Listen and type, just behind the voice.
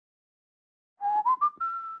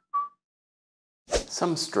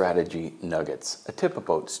Some strategy nuggets. A tip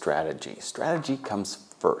about strategy. Strategy comes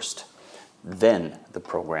first, then the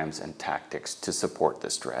programs and tactics to support the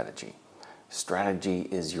strategy. Strategy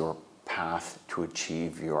is your path to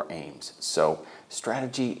achieve your aims. So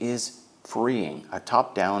strategy is freeing. A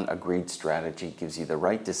top-down agreed strategy gives you the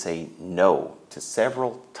right to say no to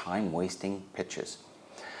several time-wasting pitches.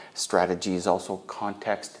 Strategy is also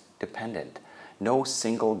context-dependent. No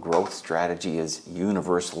single growth strategy is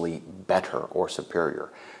universally better or superior.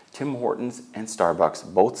 Tim Hortons and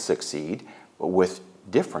Starbucks both succeed, but with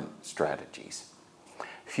different strategies.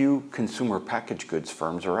 Few consumer packaged goods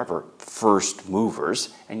firms are ever first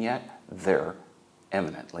movers, and yet they're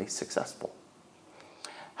eminently successful.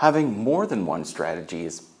 Having more than one strategy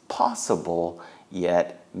is possible,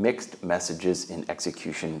 yet mixed messages in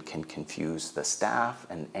execution can confuse the staff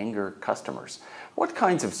and anger customers. What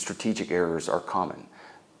kinds of strategic errors are common?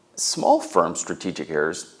 Small firm strategic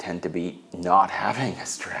errors tend to be not having a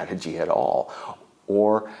strategy at all,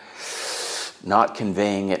 or not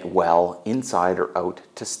conveying it well inside or out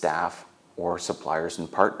to staff or suppliers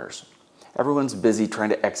and partners. Everyone's busy trying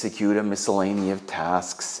to execute a miscellany of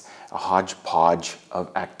tasks, a hodgepodge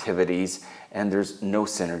of activities, and there's no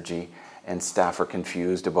synergy, and staff are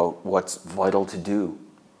confused about what's vital to do.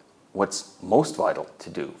 What's most vital to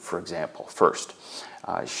do, for example, first.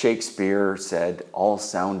 Shakespeare said, "All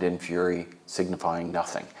sound and fury signifying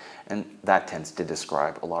nothing." And that tends to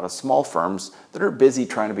describe a lot of small firms that are busy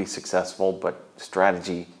trying to be successful, but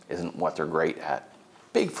strategy isn't what they're great at.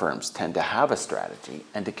 Big firms tend to have a strategy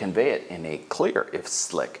and to convey it in a clear, if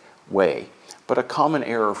slick, way. But a common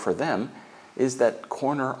error for them is that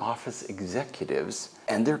corner office executives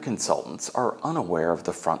and their consultants are unaware of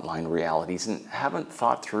the frontline realities and haven't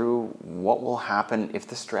thought through what will happen if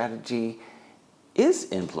the strategy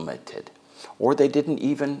is implemented, or they didn't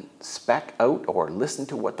even spec out or listen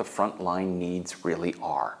to what the frontline needs really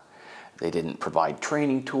are. They didn't provide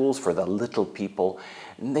training tools for the little people,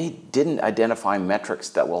 and they didn't identify metrics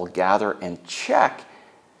that will gather and check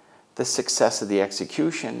the success of the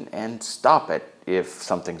execution and stop it if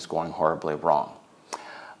something's going horribly wrong.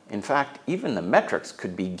 In fact, even the metrics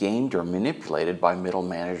could be gamed or manipulated by middle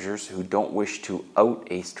managers who don't wish to out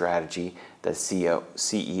a strategy that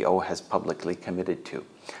CEO has publicly committed to.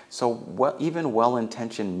 So even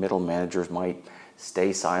well-intentioned middle managers might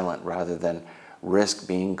stay silent rather than risk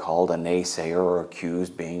being called a naysayer or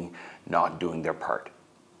accused being not doing their part.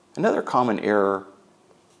 Another common error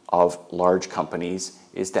of large companies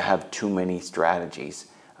is to have too many strategies.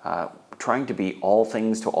 Trying to be all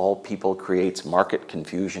things to all people creates market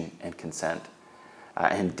confusion and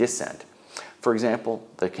dissent. For example,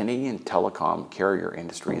 the Canadian telecom carrier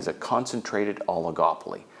industry is a concentrated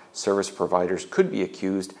oligopoly. Service providers could be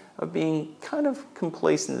accused of being kind of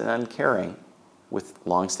complacent and uncaring with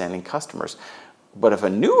long-standing customers. But if a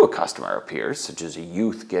new customer appears, such as a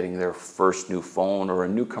youth getting their first new phone or a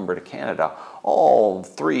newcomer to Canada, all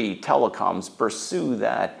three telecoms pursue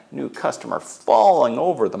that new customer, falling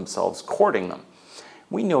over themselves, courting them.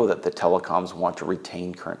 We know that the telecoms want to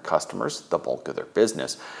retain current customers, the bulk of their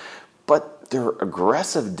business, but their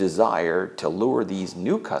aggressive desire to lure these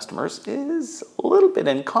new customers is a little bit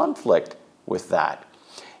in conflict with that.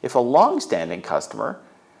 If a long-standing customer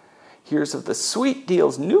hears of the sweet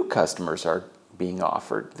deals new customers are being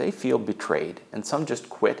offered, they feel betrayed, and some just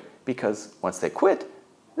quit because once they quit,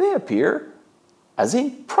 they appear as a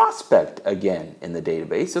prospect again in the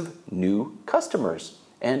database of new customers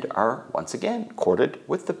and are once again courted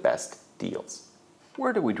with the best deals.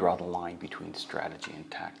 Where do we draw the line between strategy and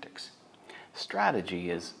tactics? Strategy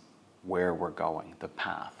is where we're going, the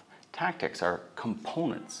path. Tactics are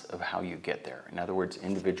components of how you get there. In other words,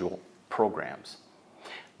 individual programs.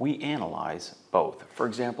 We analyze both. For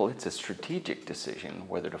example, it's a strategic decision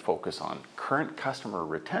whether to focus on current customer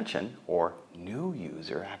retention or new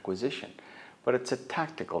user acquisition. But it's a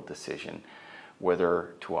tactical decision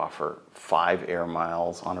whether to offer 5 air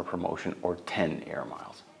miles on a promotion or 10 air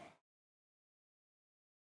miles.